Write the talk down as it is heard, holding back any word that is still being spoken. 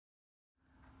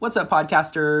What's up,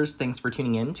 podcasters? Thanks for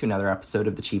tuning in to another episode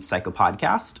of the Chief Psycho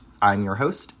Podcast. I'm your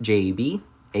host, JB,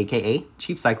 aka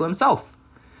Chief Psycho himself.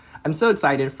 I'm so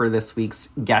excited for this week's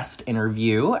guest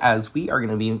interview as we are going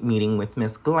to be meeting with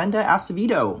Miss Glenda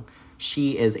Acevedo.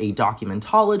 She is a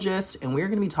documentologist, and we're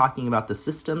going to be talking about the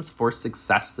systems for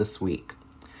success this week.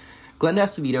 Glenda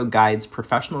Acevedo guides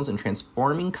professionals in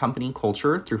transforming company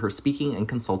culture through her speaking and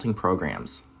consulting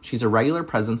programs. She's a regular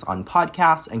presence on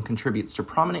podcasts and contributes to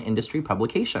prominent industry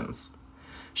publications.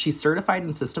 She's certified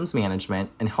in systems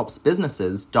management and helps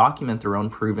businesses document their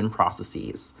own proven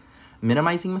processes,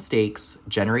 minimizing mistakes,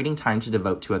 generating time to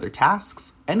devote to other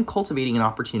tasks, and cultivating an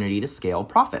opportunity to scale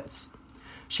profits.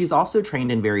 She's also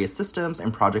trained in various systems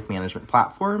and project management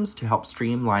platforms to help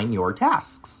streamline your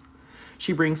tasks.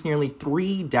 She brings nearly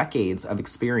 3 decades of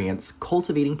experience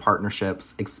cultivating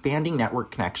partnerships, expanding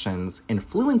network connections,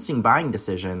 influencing buying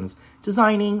decisions,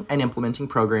 designing and implementing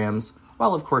programs,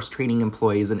 while of course training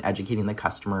employees and educating the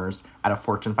customers at a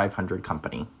Fortune 500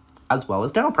 company, as well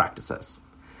as dental practices.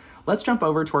 Let's jump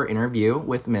over to our interview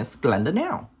with Miss Glenda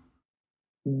now.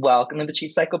 Welcome to the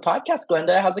Chief Psycho Podcast,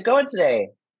 Glenda. How's it going today?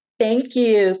 Thank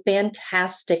you.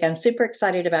 Fantastic. I'm super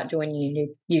excited about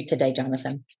joining you today,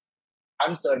 Jonathan.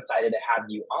 I'm so excited to have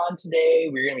you on today.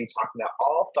 We're going to be talking about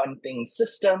all fun things,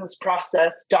 systems,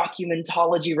 process,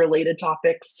 documentology related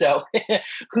topics. So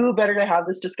who better to have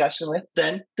this discussion with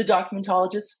than the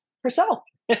documentologist herself?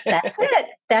 That's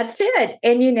it.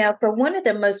 And for one of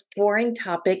the most boring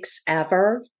topics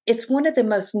ever, it's one of the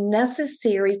most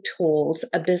necessary tools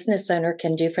a business owner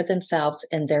can do for themselves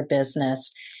in their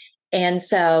business. And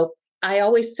so I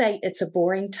always say it's a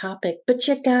boring topic, but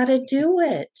you got to do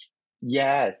it.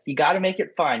 Yes, you got to make it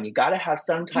fun. You got to have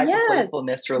some type of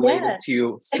playfulness related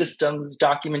to systems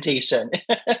documentation.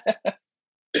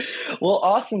 Well,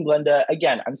 awesome, Glenda.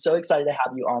 Again, I'm so excited to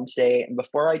have you on today. And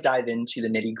before I dive into the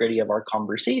nitty gritty of our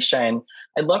conversation,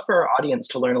 I'd love for our audience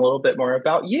to learn a little bit more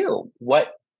about you.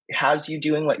 What has you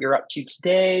doing what you're up to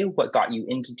today? What got you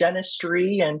into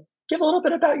dentistry? And give a little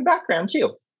bit about your background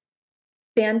too.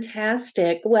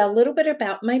 Fantastic. Well, a little bit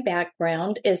about my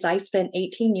background is I spent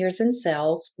 18 years in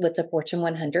sales with the Fortune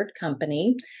 100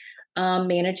 company,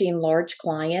 managing large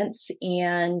clients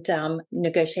and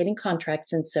negotiating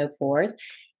contracts and so forth.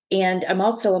 And I'm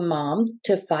also a mom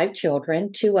to 5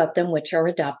 children, 2 of them which are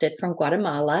adopted from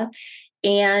Guatemala.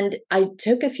 And I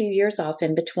took a few years off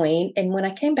in between. And when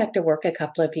I came back to work a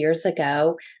couple of years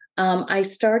ago, I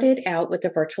started out with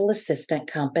a virtual assistant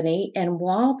company. And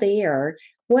while there,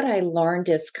 what I learned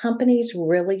is companies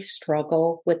really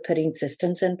struggle with putting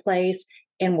systems in place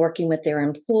and working with their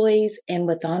employees and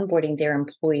with onboarding their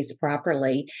employees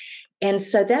properly. And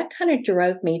so that kind of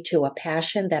drove me to a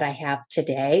passion that I have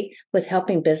today with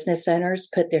helping business owners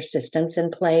put their systems in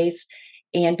place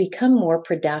and become more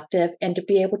productive and to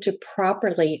be able to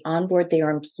properly onboard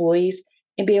their employees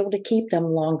and be able to keep them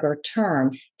longer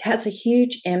term. It has a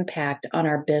huge impact on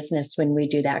our business when we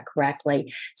do that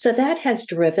correctly. So that has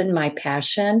driven my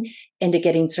passion into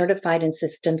getting certified in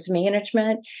systems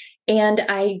management. And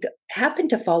I happened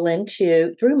to fall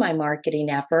into, through my marketing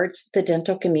efforts, the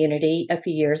dental community a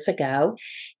few years ago.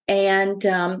 And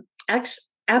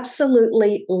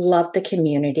absolutely love the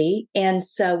community. And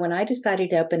so when I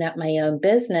decided to open up my own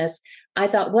business, I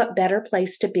thought, what better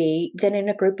place to be than in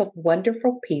a group of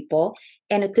wonderful people.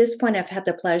 And at this point, I've had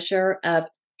the pleasure of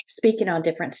speaking on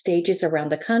different stages around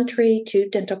the country to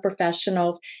dental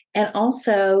professionals and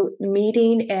also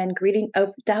meeting and greeting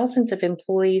over thousands of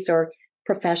employees or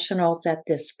professionals at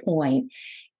this point.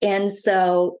 And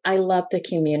so I love the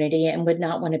community and would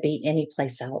not want to be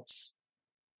anyplace else.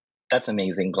 That's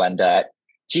amazing, Glenda.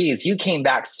 Geez, you came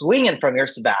back swinging from your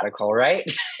sabbatical, right?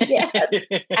 Yes,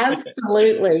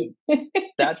 absolutely.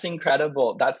 That's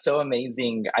incredible. That's so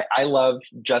amazing. I love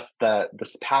just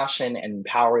this passion and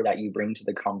power that you bring to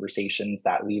the conversations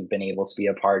that we've been able to be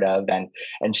a part of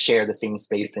and share the same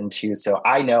space into. So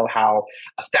I know how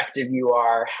effective you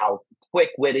are, how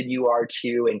quick-witted you are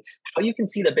too, and how you can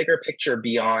see the bigger picture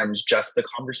beyond just the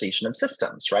conversation of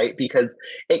systems, right? Because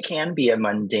it can be a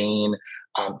mundane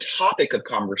topic of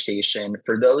conversation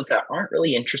for those that aren't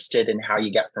really interested in how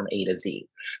you get from A to Z.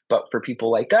 But for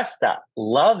people like us that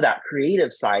love that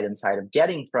creative side inside of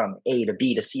getting from A to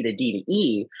B to C to D to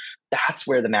E, that's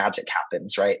where the magic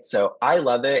happens, right? So I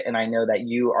love it. And I know that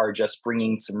you are just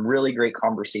bringing some really great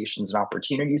conversations and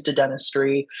opportunities to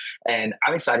dentistry. And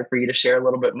I'm excited for you to share a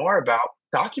little bit more about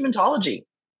documentology.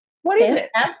 What is it?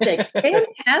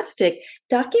 Fantastic.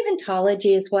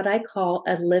 Documentology is what I call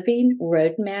a living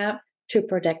roadmap to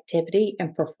productivity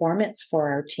and performance for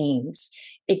our teams.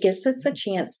 It gives us a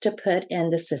chance to put in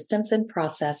the systems and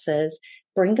processes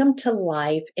bring them to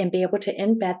life, and be able to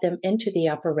embed them into the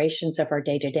operations of our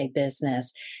day-to-day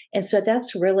business. And so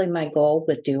that's really my goal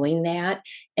with doing that.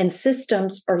 And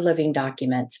systems are living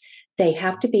documents. They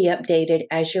have to be updated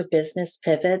as your business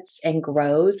pivots and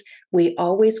grows. We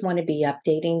always want to be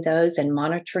updating those and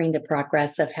monitoring the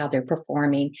progress of how they're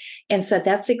performing. And so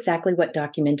that's exactly what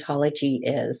documentology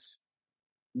is.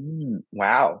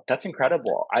 Wow, that's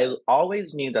incredible. I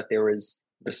always knew that there was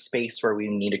the space where we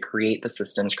need to create the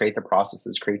systems, create the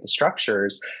processes, create the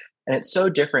structures. And it's so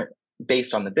different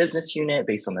based on the business unit,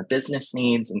 based on the business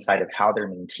needs inside of how they're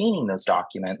maintaining those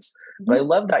documents. But I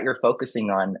love that you're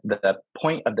focusing on the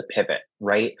point of the pivot,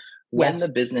 right? When Yes, the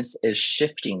business is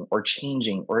shifting or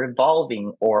changing or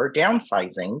evolving or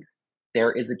downsizing,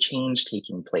 there is a change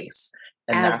taking place.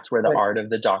 And that's where the absolutely. art of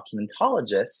the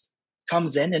documentologist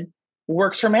comes in and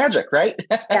works her magic, right?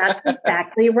 That's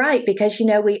exactly right. Because,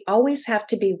 we always have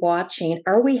to be watching.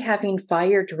 Are we having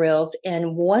fire drills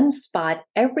in one spot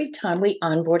every time we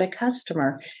onboard a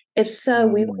customer? If so,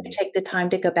 we want Mm. to take the time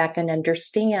to go back and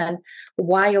understand,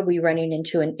 why are we running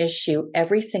into an issue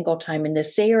every single time in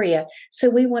this area? So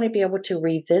we want to be able to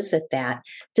revisit that.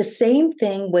 The same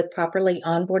thing with properly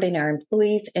onboarding our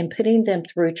employees and putting them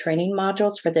through training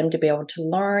modules for them to be able to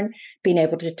learn, being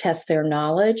able to test their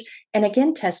knowledge, and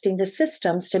again, testing the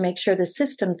systems to make sure the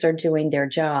systems are doing their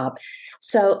job.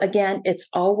 So again, it's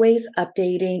always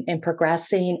updating and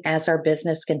progressing as our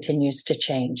business continues to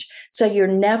change. So you're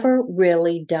never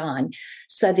really done.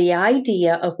 So the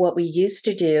idea of what we used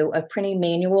to do of printing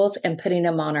manuals and putting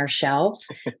them on our shelves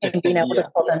and being able to Yeah.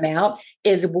 pull them out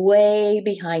is way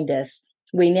behind us.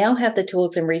 We now have the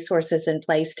tools and resources in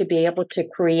place to be able to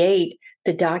create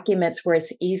the documents where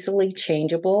it's easily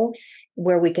changeable,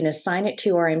 where we can assign it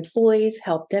to our employees,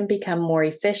 help them become more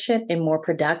efficient and more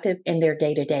productive in their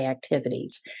day-to-day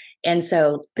activities. And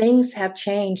so things have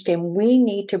changed, and we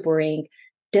need to bring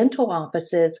dental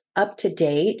offices up to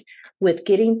date with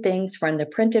getting things from the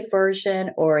printed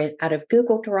version or out of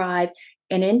Google Drive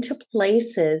and into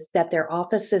places that their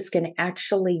offices can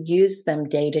actually use them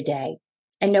day to day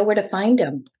and know where to find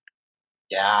them.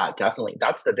 Yeah, definitely.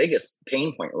 That's the biggest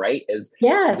pain point, right? Is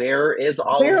Yes. where is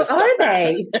all of Where this stuff are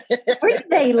at? they? Where do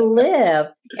they live?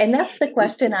 And that's the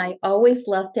question I always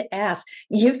love to ask.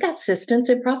 You've got systems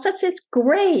and processes.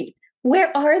 Great.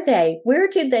 Where are they? Where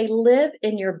do they live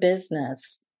in your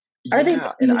business? Are they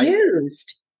Yeah, and being I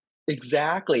used?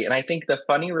 exactly. And I think the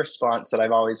funny response that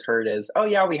I've always heard is, "Oh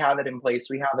yeah, we have it in place.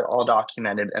 We have it all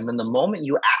documented." And then the moment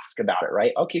you ask about it,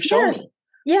 right? "Okay, show Yes. me."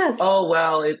 Yes. "Oh,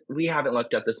 well, we haven't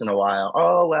looked at this in a while."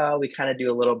 "Oh, well, we kind of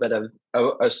do a little bit of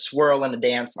a swirl and a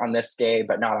dance on this day,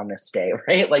 but not on this day,"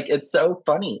 right? Like it's so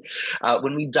funny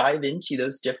when we dive into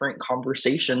those different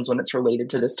conversations when it's related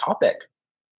to this topic.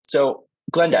 So,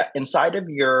 Glenda, inside of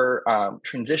your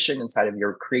transition, inside of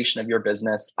your creation of your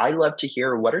business, I'd love to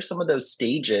hear what are some of those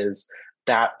stages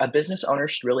that a business owner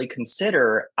should really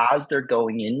consider as they're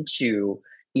going into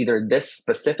either this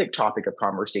specific topic of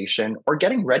conversation or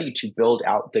getting ready to build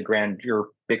out the grander,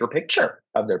 bigger picture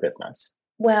of their business.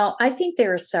 Well, I think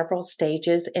there are several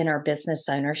stages in our business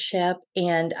ownership,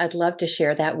 and I'd love to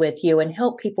share that with you and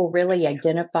help people really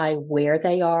identify where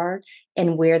they are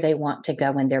and where they want to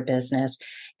go in their business.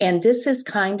 And this is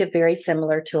kind of very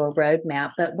similar to a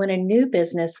roadmap, but when a new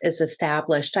business is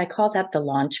established, I call that the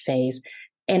launch phase.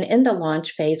 And in the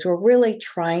launch phase, we're really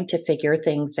trying to figure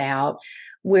things out.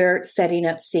 We're setting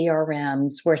up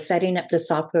CRMs, we're setting up the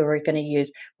software we're going to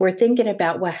use. We're thinking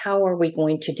about, well, how are we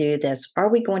going to do this? Are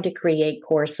we going to create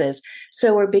courses?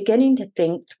 So we're beginning to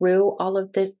think through all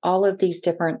of these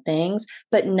different things,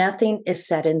 but nothing is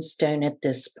set in stone at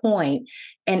this point.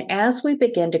 And as we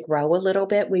begin to grow a little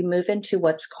bit, we move into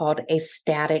what's called a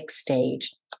static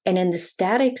stage. And in the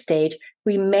static stage,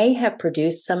 we may have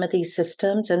produced some of these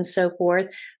systems and so forth,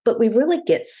 but we really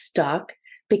get stuck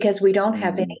because we don't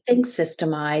have Mm, anything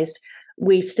systemized.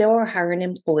 We still are hiring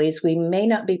employees. We may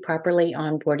not be properly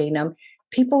onboarding them.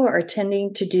 People are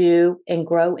tending to do and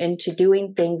grow into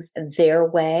doing things their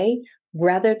way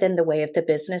rather than the way of the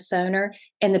business owner.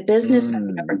 And the business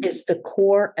owner mm. is the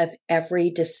core of every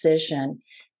decision.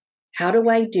 How do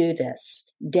I do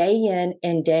this? Day in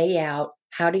and day out,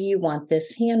 how do you want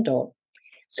this handled?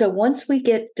 So once we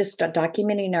get to start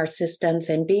documenting our systems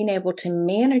and being able to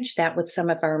manage that with some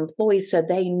of our employees so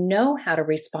they know how to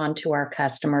respond to our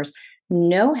customers,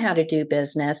 know how to do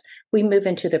business, we move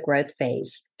into the growth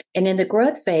phase. And in the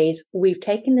growth phase, we've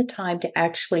taken the time to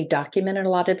actually document a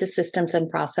lot of the systems and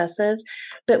processes,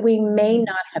 but we may Mm.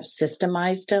 not have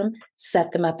systemized them,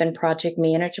 set them up in project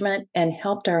management, and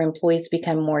helped our employees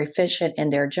become more efficient in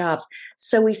their jobs.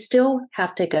 So we still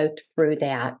have to go through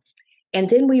that. And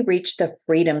then we reach the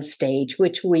freedom stage,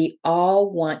 which we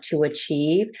all want to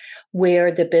achieve,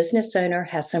 where the business owner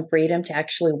has some freedom to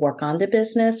actually work on the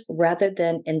business rather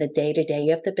than in the day to day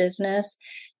of the business.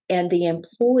 And the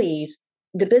employees,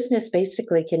 the business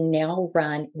basically can now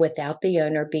run without the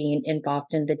owner being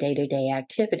involved in the day to day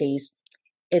activities.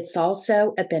 It's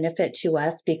also a benefit to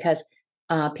us because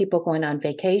people going on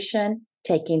vacation,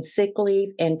 taking sick leave,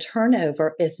 and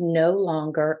turnover is no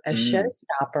longer a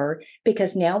showstopper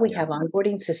because now we have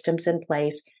onboarding systems in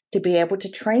place to be able to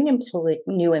train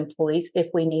new employees if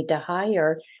we need to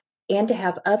hire, and to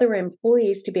have other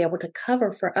employees to be able to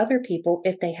cover for other people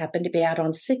if they happen to be out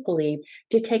on sick leave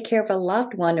to take care of a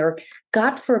loved one, or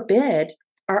God forbid,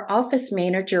 our office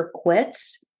manager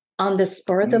quits on the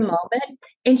spur of the moment,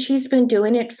 and she's been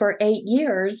doing it for 8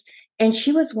 years. And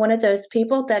she was one of those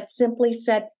people that simply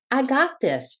said, I got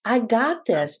this. I got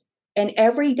this. And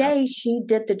every day she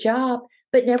did the job,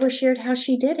 but never shared how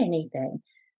she did anything.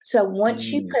 So once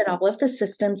she put all of the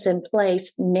systems in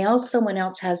place, now someone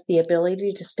else has the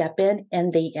ability to step in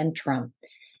the interim.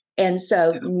 And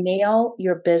so now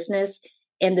your business,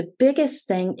 and the biggest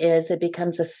thing is it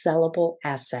becomes a sellable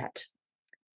asset.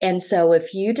 And so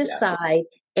if you decide,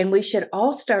 and we should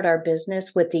all start our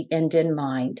business with the end in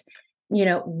mind,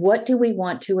 what do we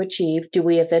want to achieve? Do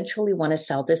we eventually want to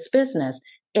sell this business?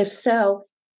 If so,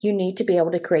 you need to be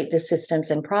able to create the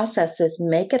systems and processes,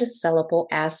 make it a sellable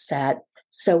asset.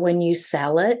 So when you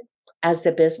sell it as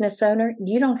the business owner,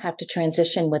 you don't have to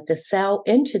transition with the sell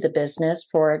into the business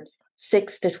for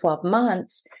 6 to 12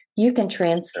 months. You can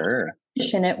transition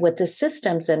it with the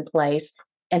systems in place,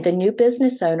 and the new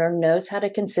business owner knows how to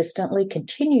consistently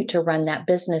continue to run that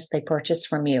business they purchased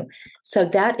from you. So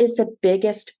that is the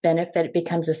biggest benefit. It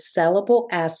becomes a sellable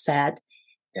asset.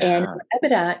 And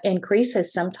EBITDA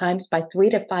increases sometimes by 3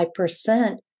 to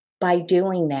 5% by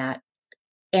doing that.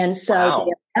 And so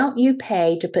the amount you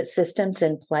pay to put systems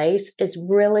in place is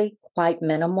really quite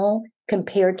minimal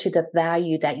compared to the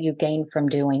value that you gain from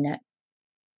doing it.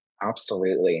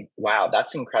 Absolutely. Wow,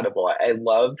 that's incredible. I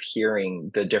love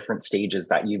hearing the different stages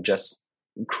that you've just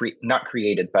not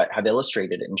created, but have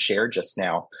illustrated and shared just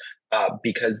now,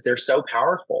 because they're so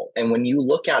powerful. And when you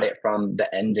look at it from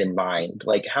the end in mind,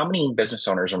 like how many business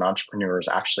owners and entrepreneurs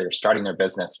actually are starting their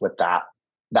business with that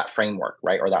framework,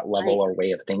 right? Or that level or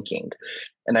way of thinking.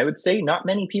 And I would say not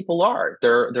many people are.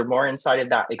 They're more inside of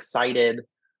that excited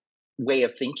way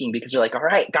of thinking because you're like, all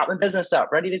right, got my business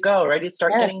up, ready to go, ready to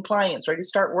start getting clients, ready to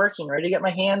start working, ready to get my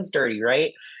hands dirty,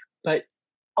 right? But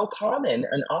how common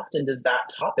and often does that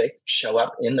topic show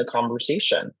up in the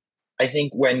conversation? I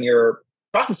think when you're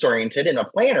process oriented and a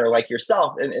planner like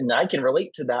yourself, and I can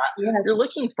relate to that, you're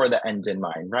looking for the end in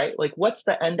mind, right? Like, what's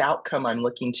the end outcome I'm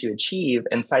looking to achieve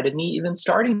inside of me even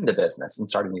starting the business and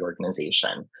starting the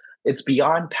organization? It's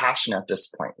beyond passion at this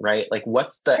point, right? Like,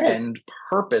 what's the end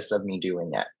purpose of me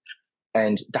doing it?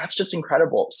 And that's just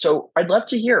incredible. So I'd love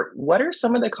to hear, what are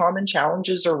some of the common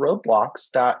challenges or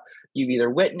roadblocks that you've either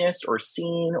witnessed or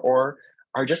seen, or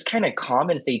are just kind of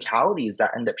common fatalities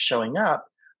that end up showing up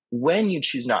when you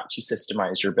choose not to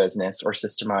systemize your business or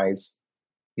systemize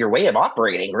your way of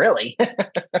operating, really?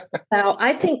 Well,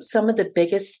 I think some of the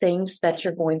biggest things that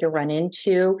you're going to run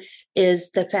into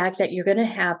is the fact that you're going to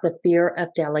have the fear of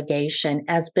delegation.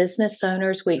 As business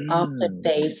owners, we often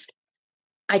face,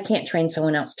 I can't train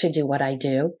someone else to do what I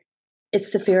do.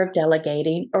 It's the fear of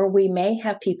delegating, or we may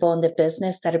have people in the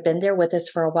business that have been there with us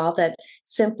for a while that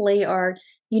simply are,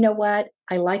 you know what,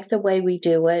 I like the way we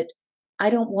do it. I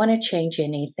don't want to change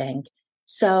anything.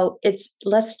 So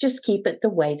let's just keep it the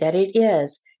way that it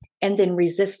is. And then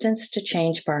resistance to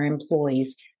change by our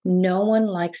employees. No one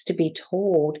likes to be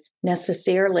told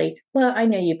necessarily, well, I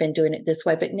know you've been doing it this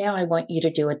way, but now I want you to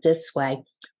do it this way.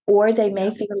 Or they may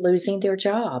fear losing their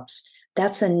jobs.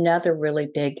 That's another really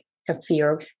big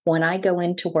fear. When I go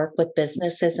into work with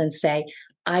businesses and say,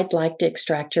 I'd like to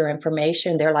extract your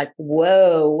information, they're like,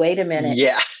 whoa, wait a minute.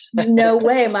 Yeah. No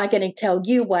way am I going to tell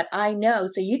you what I know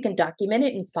so you can document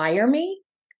it and fire me?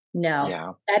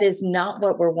 No, that is not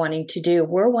what we're wanting to do.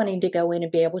 We're wanting to go in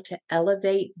and be able to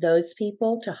elevate those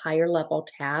people to higher level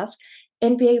tasks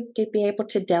and be able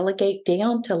to delegate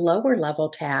down to lower level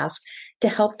tasks to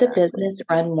help the business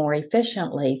run more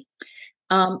efficiently.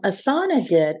 Asana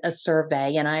did a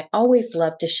survey, and I always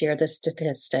love to share this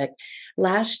statistic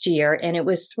last year, and it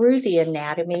was through the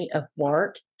anatomy of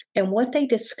work. And what they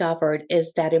discovered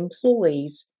is that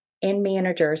employees and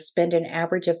managers spend an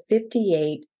average of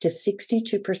 58 to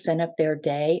 62% of their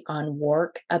day on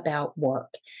work about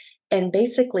work. And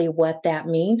basically what that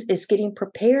means is getting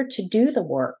prepared to do the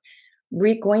work,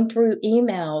 going through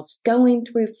emails, going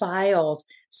through files,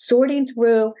 sorting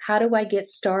through how do I get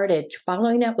started,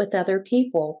 following up with other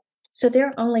people. So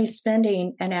they're only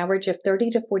spending an average of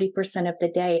 30 to 40% of the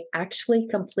day actually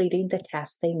completing the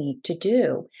tasks they need to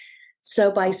do.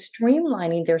 So by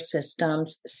streamlining their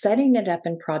systems, setting it up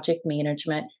in project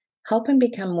management, help them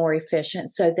become more efficient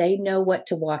so they know what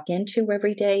to walk into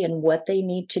every day and what they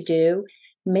need to do,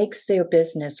 makes their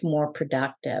business more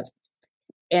productive.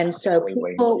 And so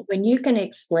Absolutely. people, when you can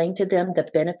explain to them the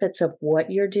benefits of what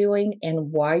you're doing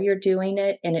and why you're doing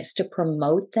it, and it's to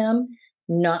promote them,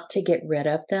 not to get rid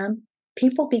of them,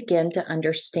 people begin to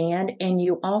understand. And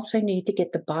you also need to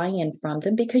get the buy-in from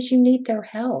them because you need their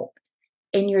help.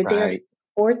 And you're there to Right.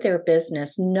 support their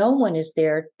business. No one is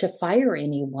there to fire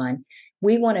anyone.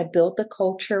 We want to build the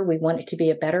culture. We want it to be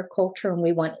a better culture, and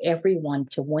we want everyone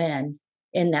to win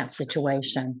in that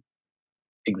situation.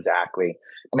 Exactly.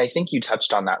 And I think you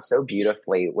touched on that so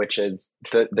beautifully, which is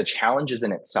the challenges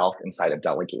in itself inside of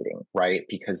delegating, right?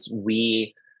 Because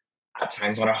we at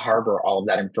times want to harbor all of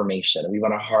that information. We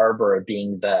want to harbor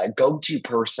being the go-to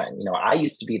person. I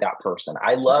used to be that person.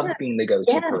 I loved being the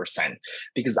go-to Yes, person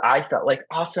because I felt like,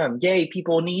 awesome, yay,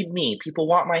 people need me. People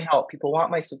want my help. People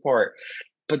want my support.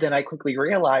 But then I quickly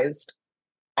realized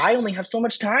I only have so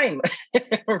much time,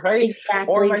 right?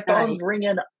 Or exactly my phone's right.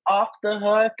 ringing off the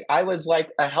hook. I was like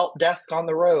a help desk on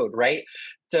the road, right?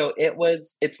 So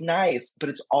it's nice, but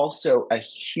it's also a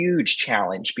huge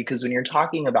challenge because when you're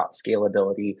talking about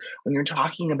scalability, when you're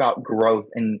talking about growth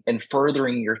and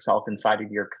furthering yourself inside of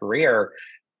your career,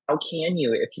 how can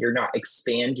you if you're not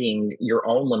expanding your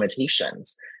own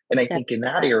limitations? And I That's think in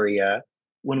that right. area,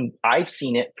 when I've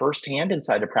seen it firsthand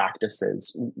inside of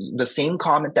practices, the same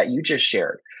comment that you just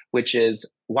shared, which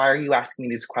is, why are you asking me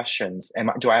these questions?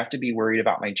 Do I have to be worried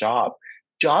about my job?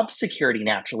 Job security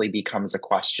naturally becomes a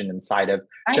question inside of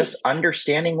Right. just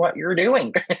understanding what you're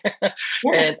doing. and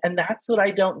Yes, and that's what I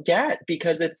don't get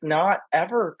because it's not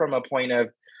ever from a point of,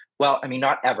 well, I mean,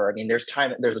 not ever. I mean, there's a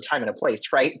time and a place,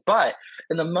 right? But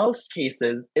in the most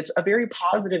cases, it's a very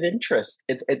positive interest.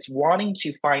 It's wanting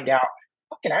to find out,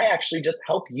 how can I actually just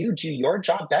help you do your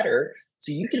job better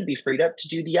so you can be freed up to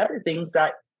do the other things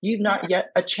that you've not yet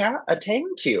yes,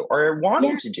 attained to or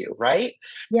wanting to yes, do, right?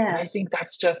 And I yes. think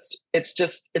that's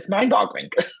it's mind-boggling.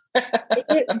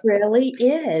 It really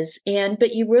is.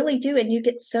 But you really do. And you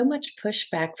get so much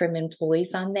pushback from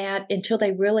employees on that until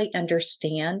they really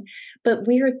understand. But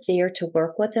we're there to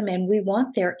work with them and we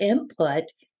want their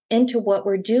input into what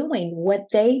we're doing. What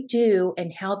they do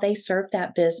and how they serve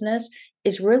that business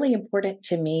is really important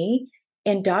to me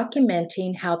in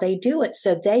documenting how they do it.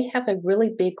 So they have a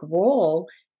really big role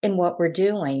in what we're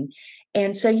doing.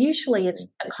 And so usually it's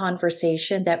a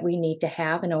conversation that we need to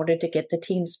have in order to get the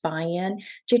team's buy in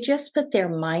to just put their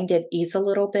mind at ease a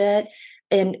little bit.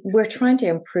 And we're trying to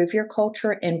improve your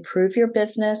culture, improve your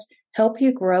business, help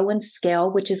you grow and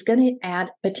scale, which is going to add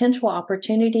potential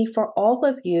opportunity for all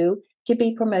of you to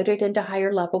be promoted into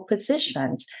higher level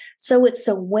positions. So it's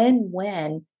a win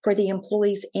win for the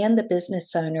employees and the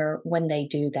business owner when they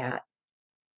do that.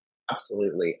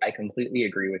 Absolutely. I completely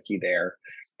agree with you there.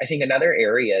 I think another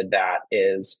area that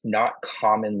is not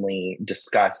commonly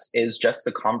discussed is just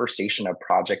the conversation of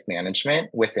project management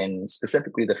within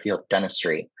specifically the field of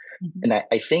dentistry. Mhm. And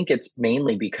I think it's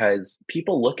mainly because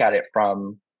people look at it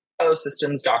from, oh,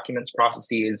 systems, documents,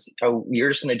 processes. Oh, you're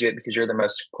just going to do it because you're the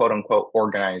most quote unquote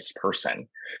organized person.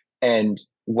 And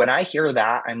when I hear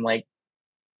that, I'm like,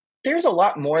 there's a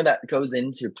lot more that goes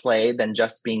into play than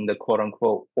just being the quote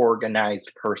unquote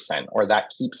organized person or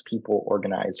that keeps people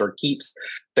organized or keeps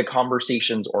the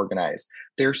conversations organized.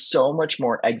 There's so much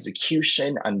more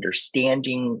execution,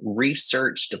 understanding,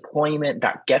 research, deployment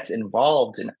that gets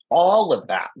involved in all of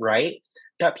that, right?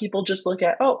 That people just look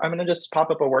at, oh, I'm going to just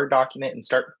pop up a Word document and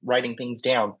start writing things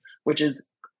down, which is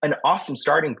an awesome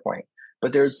starting point.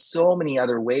 But there's so many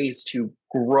other ways to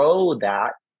grow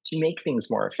that to make things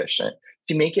more efficient,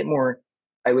 to make it more,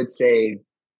 I would say,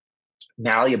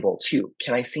 malleable too.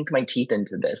 Can I sink my teeth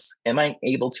into this? Am I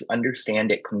able to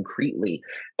understand it concretely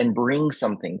and bring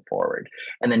something forward?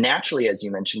 And then naturally, as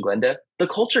you mentioned, Glenda, the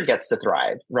culture gets to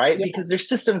thrive, right? Yeah. Because there's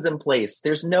systems in place.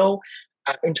 There's no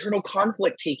internal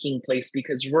conflict taking place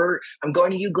because I'm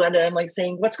going to you, Glenda. I'm like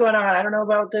saying, what's going on? I don't know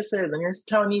about what this is. And you're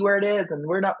telling me where it is and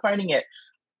we're not finding it.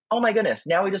 Oh my goodness,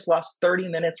 now we just lost 30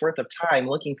 minutes worth of time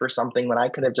looking for something when I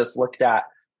could have just looked at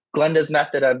Glenda's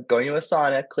method of going to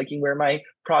Asana, clicking where my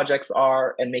projects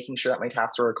are, and making sure that my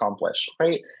tasks are accomplished,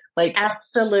 right? Like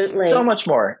so Absolutely. much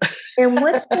more. And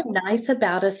what's so nice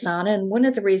about Asana, and one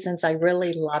of the reasons I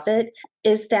really love it,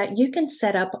 is that you can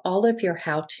set up all of your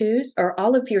how to's or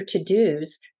all of your to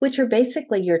dos, which are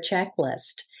basically your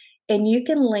checklist. And you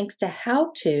can link the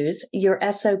how to's, your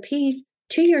SOPs,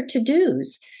 to your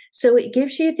to-dos. So it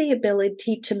gives you the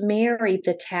ability to marry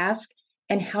the task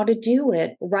and how to do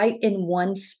it right in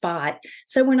one spot.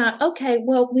 So we're not, okay,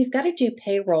 well, we've got to do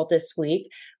payroll this week.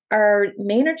 Our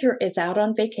manager is out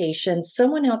on vacation.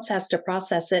 Someone else has to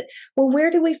process it. Well, where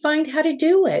do we find how to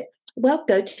do it? Well,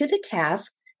 go to the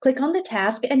task, click on the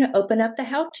task, and open up the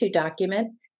how-to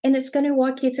document, and it's going to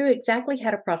walk you through exactly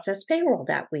how to process payroll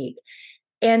that week.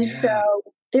 And so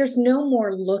there's no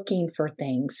more looking for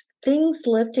things. Things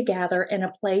live together in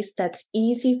a place that's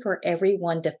easy for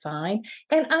everyone to find.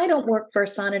 And I don't work for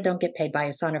Asana, don't get paid by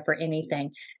Asana for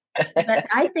anything. But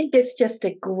I think it's just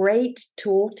a great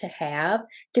tool to have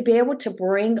to be able to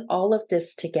bring all of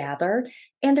this together.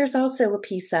 And there's also a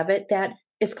piece of it that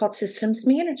is called systems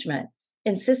management.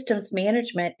 And systems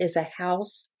management is a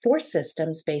house for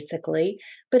systems, basically,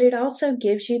 but it also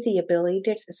gives you the ability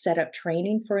to set up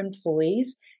training for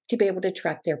employees to be able to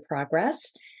track their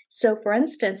progress. So, for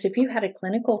instance, if you had a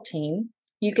clinical team,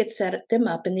 you could set them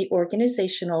up in the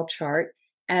organizational chart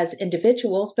as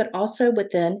individuals, but also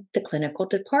within the clinical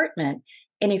department.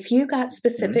 And if you got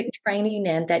specific training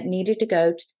in that needed to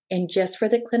go in just for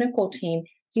the clinical team,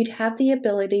 you'd have the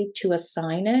ability to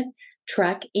assign it,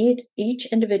 track each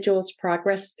individual's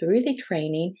progress through the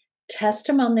training, test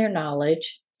them on their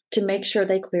knowledge to make sure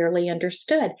they clearly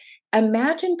understood.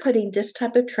 Imagine putting this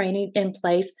type of training in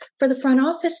place for the front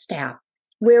office staff,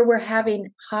 where we're having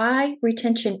high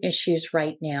retention issues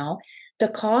right now. The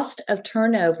cost of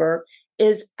turnover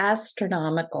is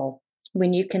astronomical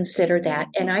when you consider that.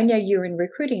 And I know you're in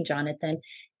recruiting, Jonathan.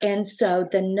 And so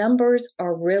the numbers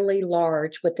are really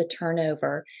large with the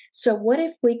turnover. So what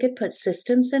if we could put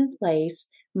systems in place,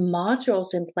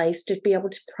 modules in place to be able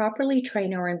to properly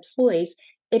train our employees?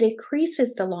 It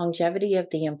increases the longevity of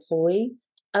the employee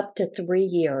up to 3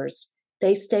 years.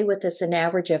 They stay with us an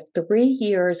average of 3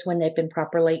 years when they've been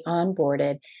properly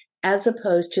onboarded, as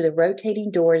opposed to the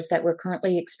rotating doors that we're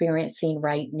currently experiencing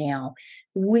right now.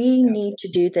 We need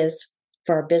to do this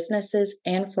for our businesses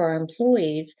and for our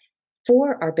employees,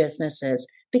 for our businesses,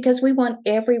 because we want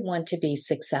everyone to be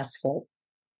successful.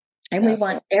 And we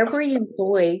want every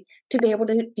employee to be able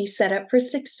to be set up for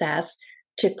success,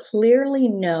 to clearly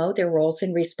know their roles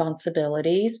and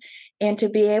responsibilities, and to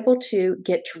be able to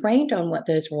get trained on what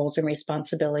those roles and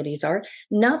responsibilities are,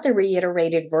 not the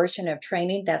reiterated version of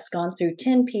training that's gone through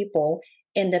 10 people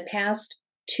in the past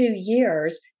 2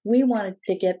 years. We wanted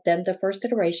to get them the first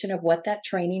iteration of what that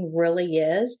training really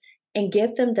is and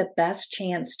give them the best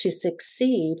chance to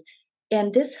succeed.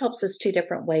 And this helps us two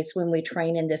different ways when we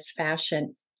train in this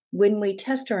fashion. When we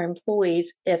test our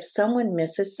employees, if someone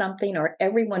misses something or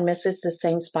everyone misses the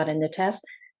same spot in the test,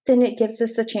 then it gives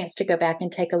us a chance to go back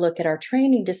and take a look at our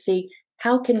training to see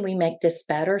how can we make this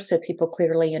better so people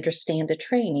clearly understand the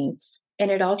training.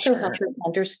 And it also helps us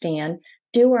understand,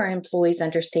 do our employees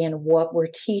understand what we're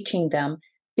teaching them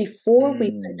before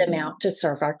we put them out to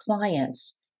serve our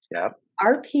clients? Yep.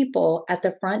 Our people at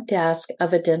the front desk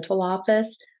of a dental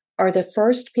office are the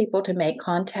first people to make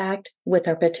contact with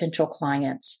our potential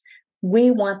clients. We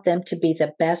want them to be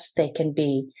the best they can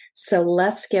be. So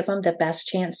let's give them the best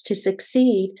chance to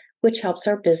succeed, which helps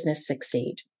our business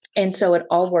succeed. And so it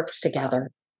all works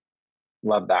together.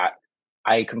 Love that.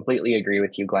 I completely agree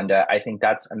with you, Glenda. I think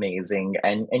that's amazing.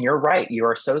 And you're right. You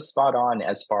are so spot on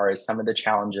as far as some of the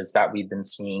challenges that we've been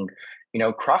seeing,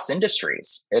 cross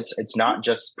industries. It's not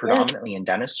just predominantly in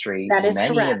dentistry. That is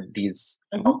Many correct. of these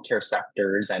healthcare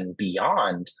sectors and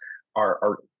beyond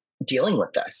are dealing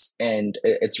with this. And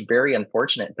it's very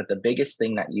unfortunate. But the biggest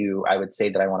thing that I would say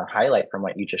that I want to highlight from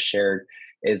what you just shared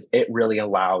is it really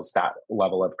allows that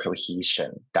level of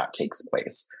cohesion that takes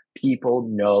place. People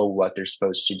know what they're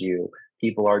supposed to do.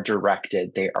 People are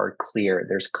directed. They are clear.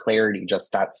 There's clarity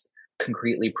just that's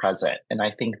concretely present. And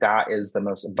I think that is the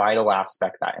most vital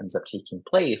aspect that ends up taking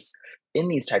place in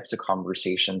these types of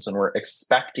conversations when we're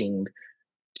expecting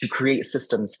to create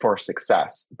systems for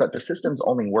success. But the systems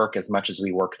only work as much as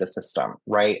we work the system,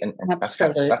 right? And that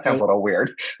sounds a little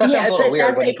weird. That sounds a little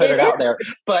weird when you put it out there.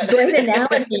 But great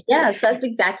analogy. Yes, that's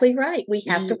exactly right. We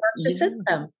have to work the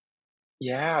system.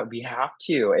 Yeah, we have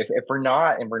to. If we're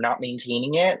not and we're not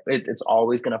maintaining it's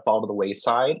always going to fall to the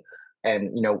wayside.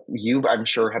 And you, I'm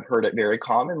sure, have heard it very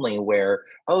commonly where,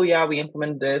 oh yeah, we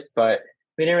implemented this, but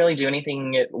we didn't really do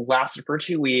anything. It lasted for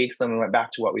 2 weeks, and we went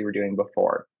back to what we were doing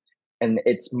before. And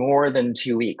it's more than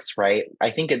 2 weeks, right?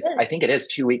 I think it is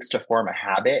 2 weeks to form a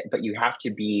habit, but you have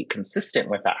to be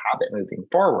consistent with that habit moving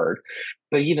forward.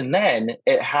 But even then,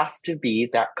 it has to be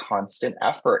that constant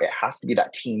effort. It has to be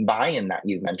that team buy-in that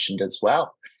you mentioned as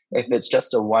well. If it's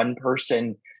just a one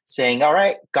person saying, all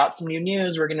right, got some new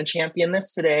news, we're going to champion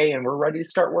this today, and we're ready to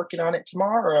start working on it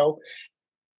tomorrow.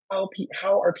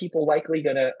 how are people likely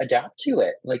going to adapt to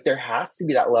it? Like there has to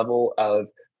be that level of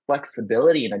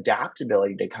flexibility and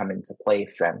adaptability to come into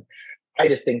place. And I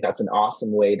just think that's an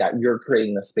awesome way that you're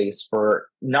creating the space for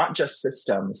not just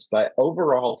systems, but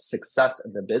overall success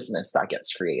of the business that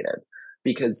gets created.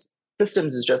 Because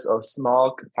systems is just a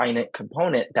small, finite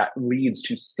component that leads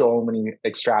to so many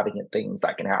extravagant things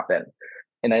that can happen.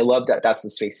 And I love that that's the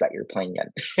space that you're playing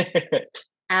in.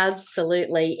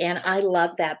 Absolutely. And I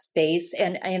love that space.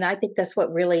 And I think that's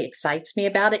what really excites me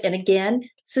about it. And again,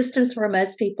 systems for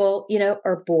most people,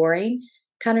 are boring,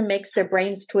 kind of makes their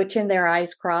brains twitch and their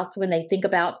eyes cross when they think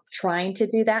about trying to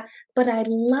do that. But I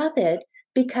love it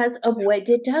because of what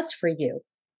it does for you,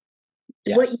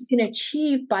 what you Yes. can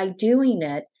achieve by doing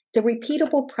it. The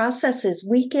repeatable processes,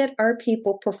 we get our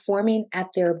people performing at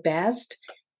their best.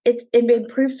 It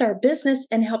improves our business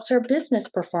and helps our business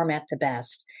perform at the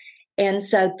best. And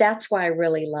so that's why I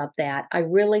really love that. I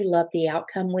really love the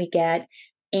outcome we get.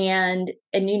 And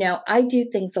I do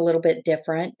things a little bit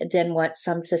different than what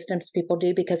some systems people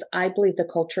do because I believe the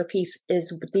culture piece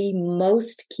is the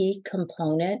most key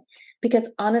component. Because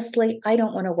honestly, I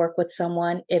don't want to work with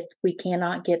someone if we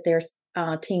cannot get their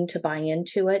team to buy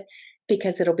into it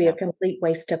because it'll be a Yeah. complete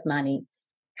waste of money.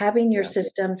 Having your Yeah.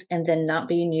 systems and then not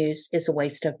being used is a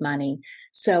waste of money.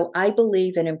 So I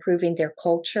believe in improving their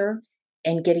culture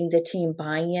and getting the team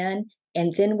buy-in.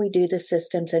 And then we do the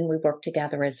systems and we work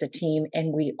together as a team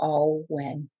and we all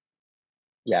win.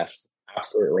 Yes,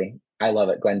 absolutely. I love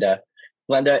it, Glenda.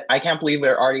 Glenda, I can't believe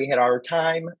we're already hit our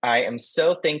time. I am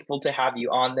so thankful to have you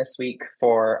on this week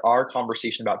for our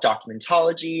conversation about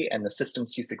documentology and the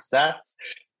systems to success.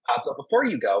 But before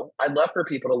you go, I'd love for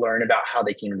people to learn about how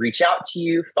they can reach out to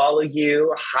you, follow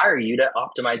you, hire you to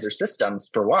optimize their systems,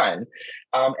 for one,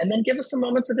 and then give us some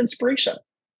moments of inspiration.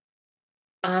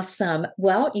 Awesome.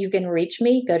 Well, you can reach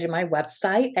me. Go to my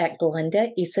website at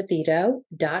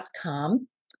glendaisavido.com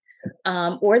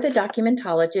or the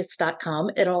documentologist.com.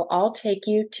 It'll all take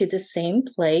you to the same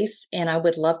place. And I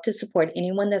would love to support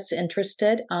anyone that's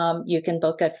interested. You can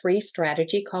book a free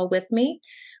strategy call with me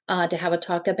to have a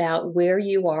talk about where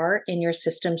you are in your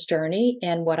systems journey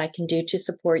and what I can do to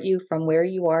support you from where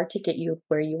you are to get you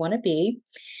where you want to be.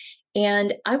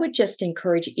 And I would just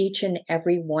encourage each and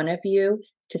every one of you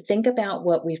to think about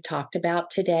what we've talked about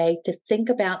today, to think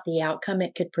about the outcome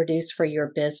it could produce for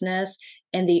your business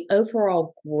and the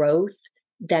overall growth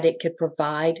that it could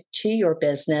provide to your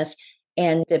business.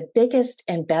 And the biggest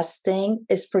and best thing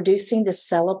is producing the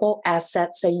sellable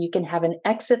assets so you can have an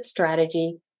exit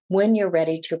strategy when you're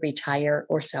ready to retire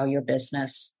or sell your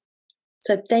business.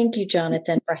 So thank you,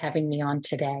 Jonathan, for having me on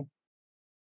today.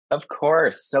 Of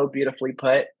course. So beautifully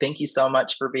put. Thank you so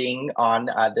much for being on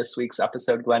this week's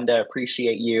episode, Glenda.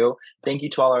 Appreciate you. Thank you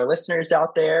to all our listeners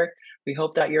out there. We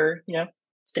hope that you're,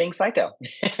 staying psycho.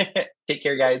 Take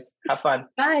care, guys. Have fun.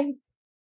 Bye.